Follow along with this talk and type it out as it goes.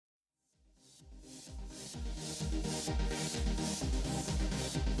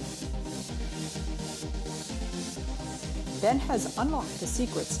Ben has unlocked the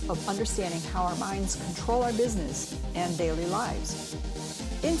secrets of understanding how our minds control our business and daily lives.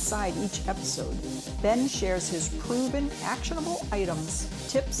 Inside each episode, Ben shares his proven, actionable items,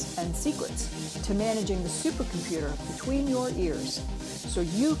 tips, and secrets to managing the supercomputer between your ears so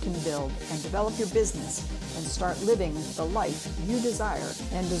you can build and develop your business and start living the life you desire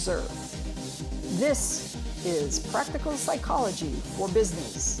and deserve. This is Practical Psychology for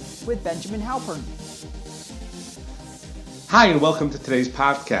Business with Benjamin Halpern. Hi, and welcome to today's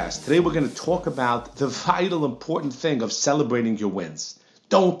podcast. Today we're going to talk about the vital, important thing of celebrating your wins.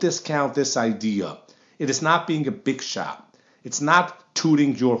 Don't discount this idea. It is not being a big shot. It's not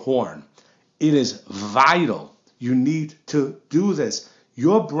tooting your horn. It is vital. You need to do this.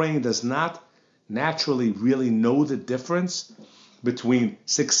 Your brain does not naturally really know the difference between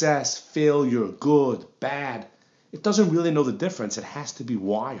success, failure, good, bad. It doesn't really know the difference. It has to be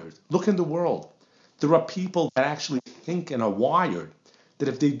wired. Look in the world. There are people that actually think and are wired that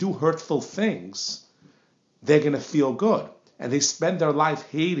if they do hurtful things, they're going to feel good. And they spend their life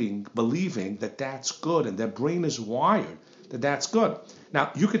hating, believing that that's good, and their brain is wired that that's good.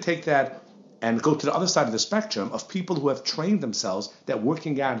 Now, you could take that and go to the other side of the spectrum of people who have trained themselves that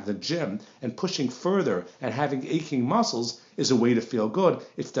working out at the gym and pushing further and having aching muscles is a way to feel good.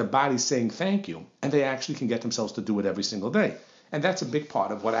 It's their body saying thank you, and they actually can get themselves to do it every single day. And that's a big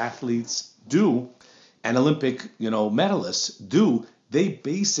part of what athletes do and Olympic, medalists do. They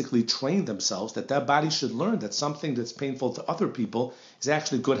basically train themselves that their body should learn that something that's painful to other people is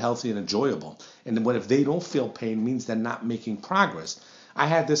actually good, healthy, and enjoyable. And then if they don't feel pain, means they're not making progress. I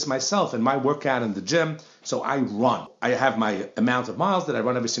had this myself in my workout in the gym. So I run. I have my amount of miles that I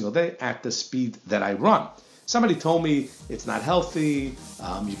run every single day at the speed that I run. Somebody told me it's not healthy.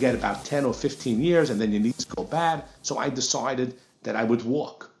 You get about 10 or 15 years and then your knees go bad. So I decided that I would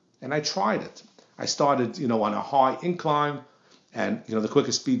walk. And I tried it. I started, on a high incline and, the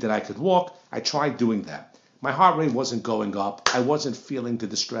quickest speed that I could walk. I tried doing that. My heart rate wasn't going up. I wasn't feeling the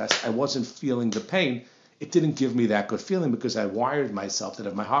distress. I wasn't feeling the pain. It didn't give me that good feeling because I wired myself that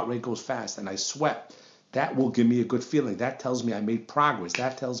if my heart rate goes fast and I sweat, that will give me a good feeling. That tells me I made progress.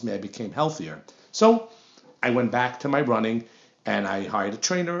 That tells me I became healthier. So I went back to my running and I hired a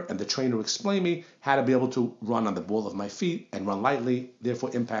trainer, and the trainer explained me how to be able to run on the ball of my feet and run lightly.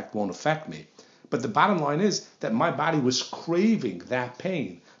 Therefore, impact won't affect me. But the bottom line is that my body was craving that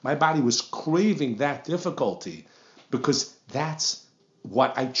pain. My body was craving that difficulty because that's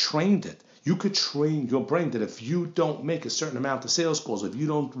what I trained it. You could train your brain that if you don't make a certain amount of sales calls, if you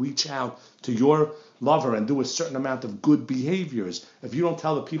don't reach out to your lover and do a certain amount of good behaviors, if you don't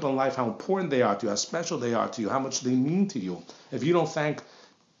tell the people in life how important they are to you, how special they are to you, how much they mean to you, if you don't thank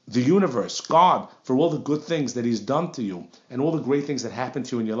the universe, God, for all the good things that he's done to you and all the great things that happened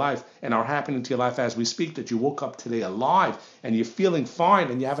to you in your life and are happening to your life as we speak, that you woke up today alive and you're feeling fine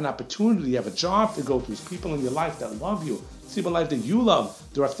and you have an opportunity, you have a job to go to, there's people in your life that love you, people in life that you love.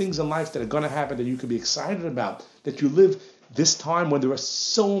 There are things in life that are going to happen that you can be excited about, that you live this time when there is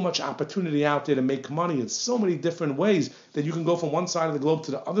so much opportunity out there to make money in so many different ways that you can go from one side of the globe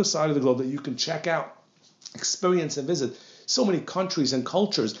to the other side of the globe, that you can check out, experience, and visit so many countries and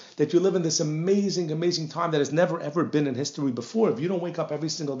cultures, that you live in this amazing, amazing time that has never, ever been in history before. If you don't wake up every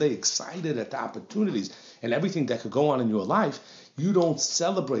single day excited at the opportunities and everything that could go on in your life, you don't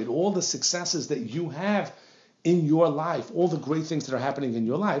celebrate all the successes that you have in your life, all the great things that are happening in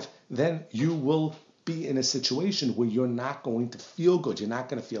your life, then you will be in a situation where you're not going to feel good. You're not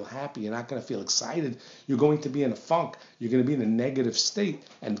going to feel happy. You're not going to feel excited. You're going to be in a funk. You're going to be in a negative state,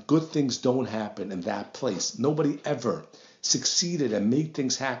 and good things don't happen in that place. Nobody ever succeeded and made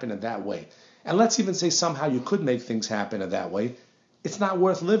things happen in that way. And let's even say somehow you could make things happen in that way. It's not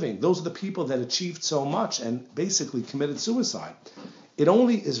worth living. Those are the people that achieved so much and basically committed suicide. It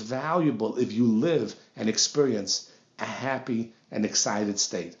only is valuable if you live and experience a happy and excited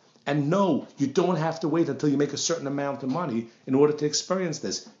state. And no, you don't have to wait until you make a certain amount of money in order to experience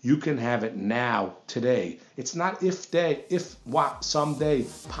this. You can have it now, today. It's not someday,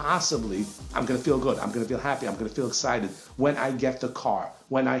 possibly, I'm going to feel good, I'm going to feel happy, I'm going to feel excited when I get the car,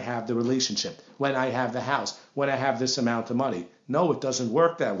 when I have the relationship, when I have the house, when I have this amount of money. No, it doesn't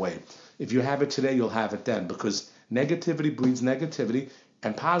work that way. If you have it today, you'll have it then, because negativity breeds negativity,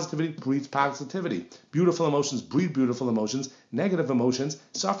 and positivity breeds positivity. Beautiful emotions breed beautiful emotions. Negative emotions,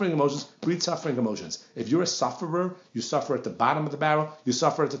 suffering emotions, breed suffering emotions. If you're a sufferer, you suffer at the bottom of the barrel, you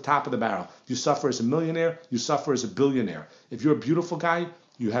suffer at the top of the barrel. You suffer as a millionaire, you suffer as a billionaire. If you're a beautiful guy,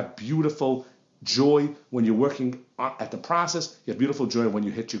 you have beautiful joy when you're working at the process. You have beautiful joy when you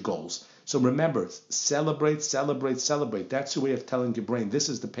hit your goals. So remember, celebrate, celebrate, celebrate. That's your way of telling your brain, this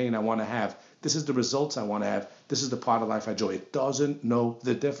is the pain I want to have. This is the results I want to have. This is the part of life I enjoy. It doesn't know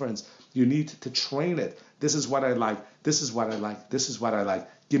the difference. You need to train it. This is what I like. This is what I like. This is what I like.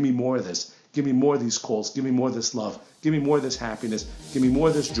 Give me more of this. Give me more of these calls. Give me more of this love. Give me more of this happiness. Give me more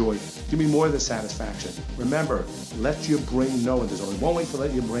of this joy. Give me more of this satisfaction. Remember, let your brain know, and there's only one way to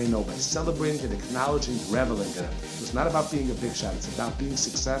let your brain know, by celebrating it, acknowledging, reveling in it. It's not about being a big shot. It's about being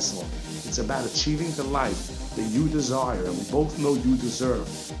successful. It's about achieving the life that you desire, and we both know you deserve.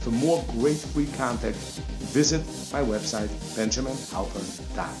 For more great free content, visit my website,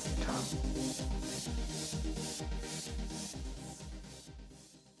 benjaminhalpern.com.